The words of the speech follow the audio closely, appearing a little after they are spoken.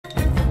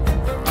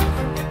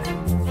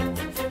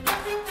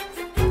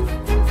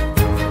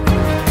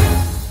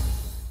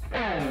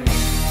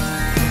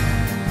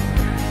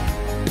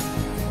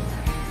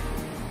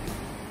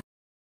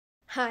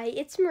Hi,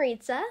 it's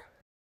Maritza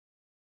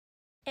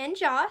and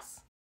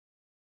Joss.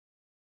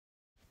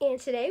 And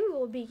today we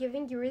will be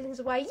giving you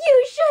reasons why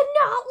you should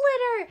not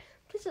litter!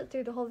 Please look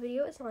through the whole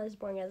video, it's not as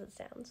boring as it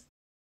sounds.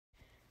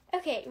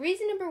 Okay,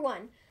 reason number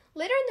 1.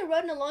 Litter in the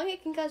road and along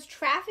it can cause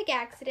traffic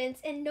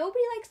accidents, and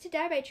nobody likes to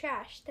die by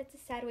trash. That's a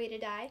sad way to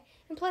die.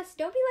 And plus,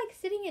 nobody likes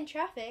sitting in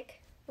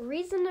traffic.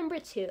 Reason number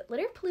 2.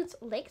 Litter pollutes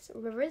lakes,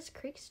 rivers,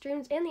 creeks,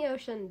 streams, and the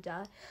ocean,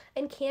 duh.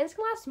 And cans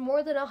can last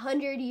more than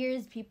 100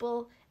 years,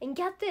 people. And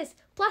get this,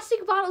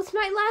 plastic bottles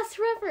might last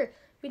forever.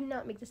 We did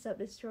not make this up,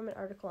 this is from an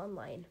article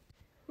online.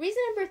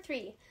 Reason number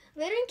 3.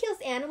 Littering kills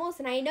animals,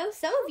 and I know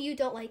some of you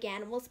don't like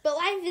animals, but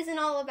life isn't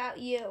all about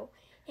you.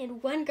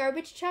 And one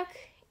garbage truck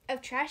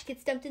of trash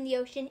gets dumped in the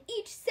ocean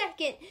each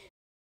second.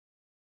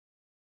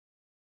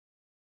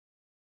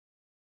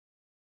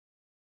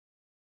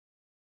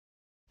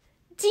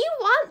 Do you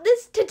want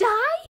this to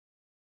die?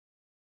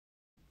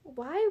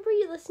 Why were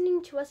you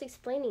listening to us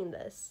explaining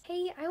this?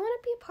 Hey, I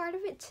want to be a part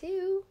of it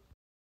too.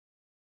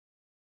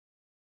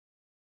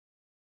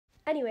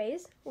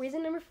 Anyways,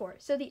 reason number 4.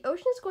 So the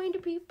ocean is going to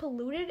be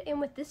polluted,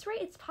 and with this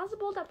rate, it's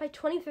possible that by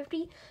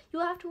 2050,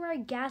 you'll have to wear a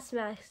gas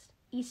mask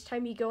each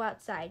time you go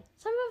outside.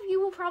 Some of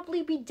you will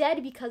probably be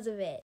dead because of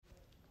it.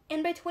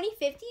 And by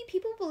 2050,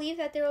 people believe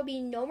that there will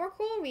be no more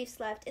coral reefs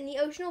left, and the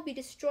ocean will be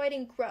destroyed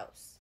and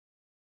gross.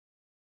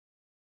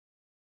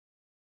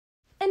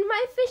 And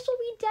my fish will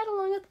be dead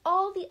along with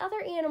all the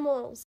other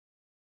animals.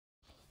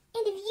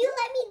 And if you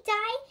let me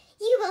die,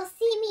 you will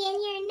see me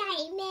in your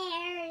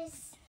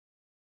nightmares.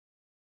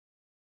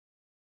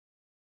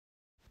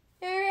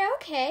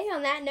 Okay,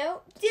 on that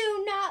note,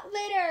 do not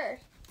litter.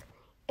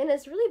 And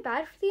it's really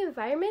bad for the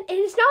environment, and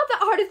it's not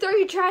that hard to throw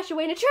your trash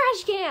away in a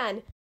trash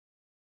can.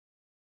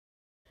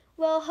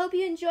 Well, hope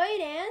you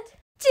enjoyed, and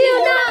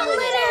do not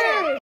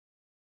litter!